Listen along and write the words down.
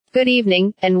Good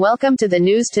evening, and welcome to the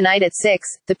news tonight at 6.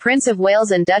 The Prince of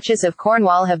Wales and Duchess of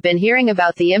Cornwall have been hearing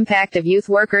about the impact of youth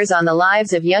workers on the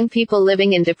lives of young people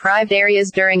living in deprived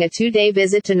areas during a two-day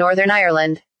visit to Northern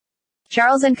Ireland.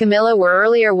 Charles and Camilla were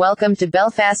earlier welcomed to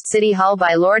Belfast City Hall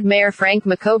by Lord Mayor Frank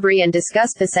McCobrey and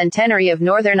discussed the centenary of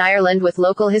Northern Ireland with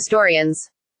local historians.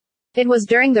 It was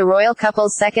during the royal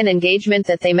couple's second engagement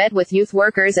that they met with youth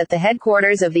workers at the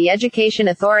headquarters of the Education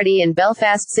Authority in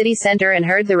Belfast city centre and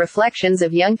heard the reflections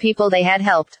of young people they had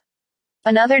helped.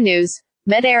 Another news.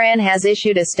 Met Éireann has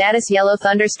issued a status yellow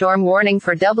thunderstorm warning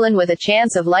for Dublin with a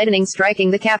chance of lightning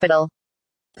striking the capital.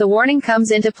 The warning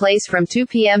comes into place from 2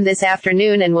 p.m. this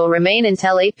afternoon and will remain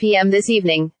until 8 p.m. this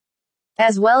evening.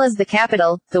 As well as the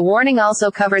capital, the warning also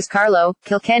covers Carlow,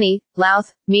 Kilkenny,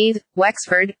 Louth, Meath,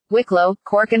 Wexford, Wicklow,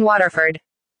 Cork and Waterford.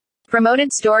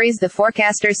 Promoted stories. The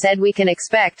forecaster said we can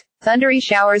expect thundery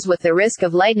showers with the risk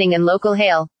of lightning and local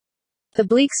hail. The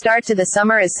bleak start to the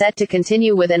summer is set to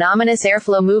continue with an ominous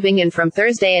airflow moving in from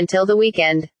Thursday until the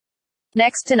weekend.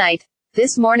 Next tonight.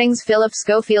 This morning's Philip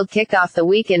Schofield kicked off the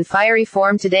week in fiery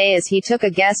form today as he took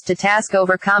a guest to task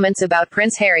over comments about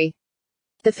Prince Harry.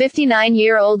 The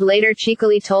 59-year-old later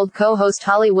cheekily told co-host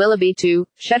Holly Willoughby to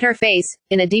shut her face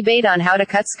in a debate on how to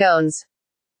cut scones.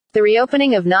 The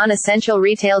reopening of non-essential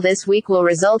retail this week will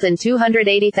result in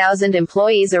 280,000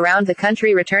 employees around the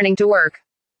country returning to work.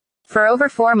 For over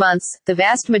 4 months, the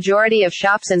vast majority of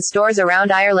shops and stores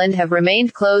around Ireland have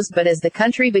remained closed, but as the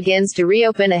country begins to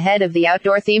reopen ahead of the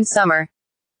outdoor-themed summer.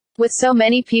 With so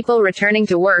many people returning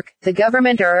to work, the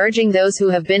government are urging those who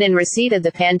have been in receipt of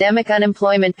the pandemic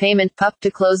unemployment payment PUP to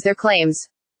close their claims.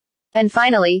 And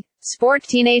finally, sport.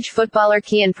 Teenage footballer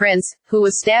Cian Prince, who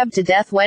was stabbed to death when